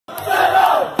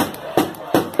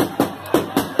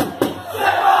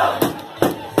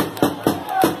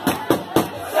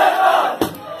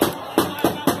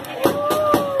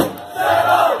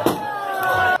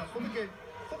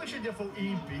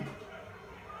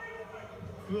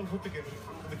cool voetiger.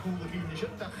 De coole vrienden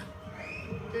shutdag.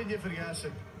 Kun je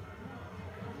vergassen.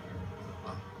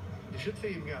 De shut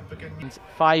fame gap.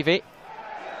 5-8.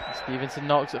 Stevenson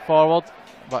knocks it forward,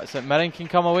 but St Mirren can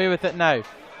come away with it now.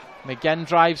 McGinn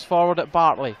drives forward at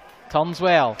Bartley. Turns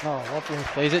well. Oh, lovely.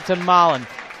 Plays it to Mallon.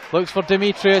 Looks for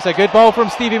Demetriou. It's a good ball from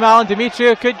Stevie Mallon.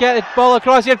 Demetriou could get the ball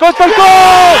across here. Goes for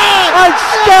goal! And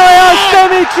Stelios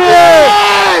Demetriou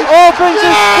opens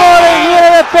the scoring here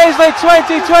at the Paisley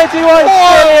 2021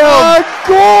 Stadium.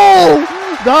 Goal!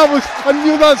 That was, I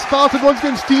knew that started once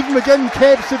again. Stephen McGinn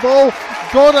kept the ball,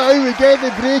 got it out again, the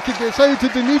break, it gets out to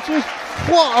Demetriou.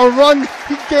 What a run!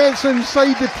 He gets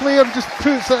inside the player, just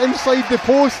puts it inside the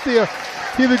post there.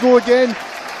 Here we go again.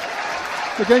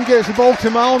 McGinn gets the ball to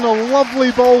Mallon, a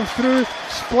lovely ball through,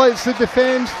 splits the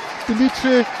defence.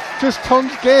 Demetriou just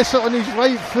turns, gets it on his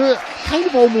right foot, kind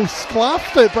of almost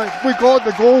sclaffed it, but we got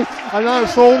the goal, and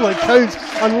that's all that counts.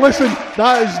 And listen,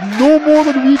 that is no more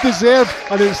than we deserve,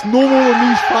 and it's no more than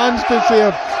these fans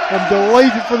deserve. I'm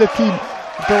delighted for the team,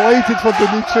 delighted for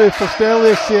Demetriou, for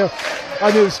Stelios here,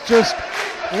 and it's just,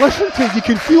 listen to it, you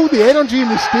can feel the energy in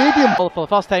the stadium. For the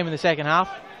first time in the second half.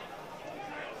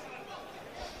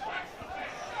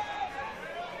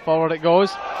 Forward it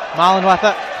goes, Mallon with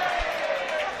it.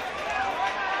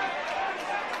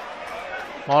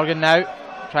 Morgan now,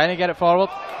 trying to get it forward.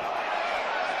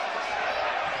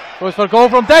 Goes for goal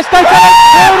from distance, and it's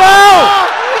 2-0!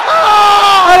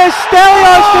 And it's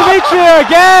Stelios Demetriou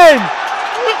again!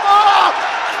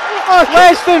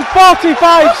 Less than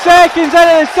 45 seconds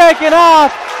into the second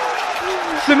half.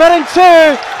 St Mirren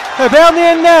 2,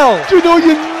 Hibernian 0. Do you know,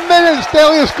 you minute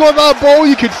Stelios got that ball,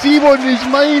 you could see what was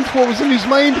in his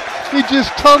mind. He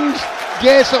just turns,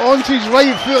 gets it onto his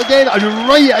right foot again, and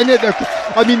right in it.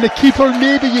 I mean, the keeper,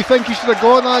 maybe you think he should have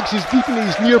got that because he's beaten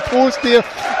his near post there.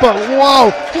 But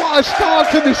wow, what a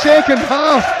start to the second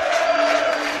half.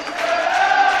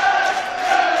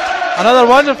 Another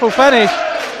wonderful finish.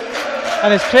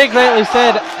 And as Craig rightly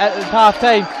said at the half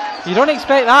time, you don't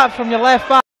expect that from your left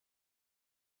back.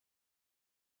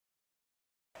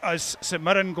 As St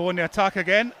Mirren go on the attack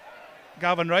again,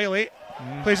 Gavin Riley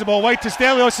plays the ball wide to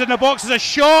Stelios in the box, as a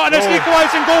shot, and it's an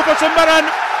equalising goal for St Mirren.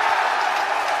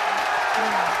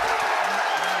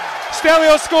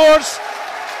 Stelios scores.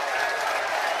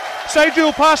 Side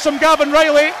wheel pass from Gavin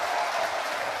Riley,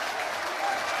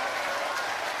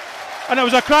 and it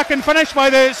was a cracking finish by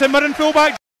the St Mirren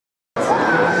fullback.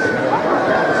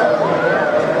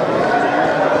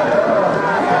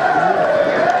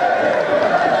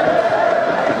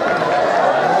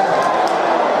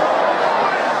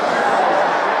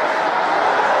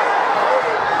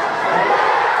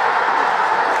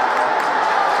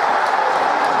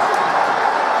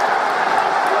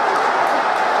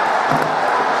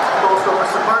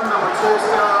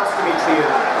 Stelios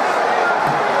Demetriou.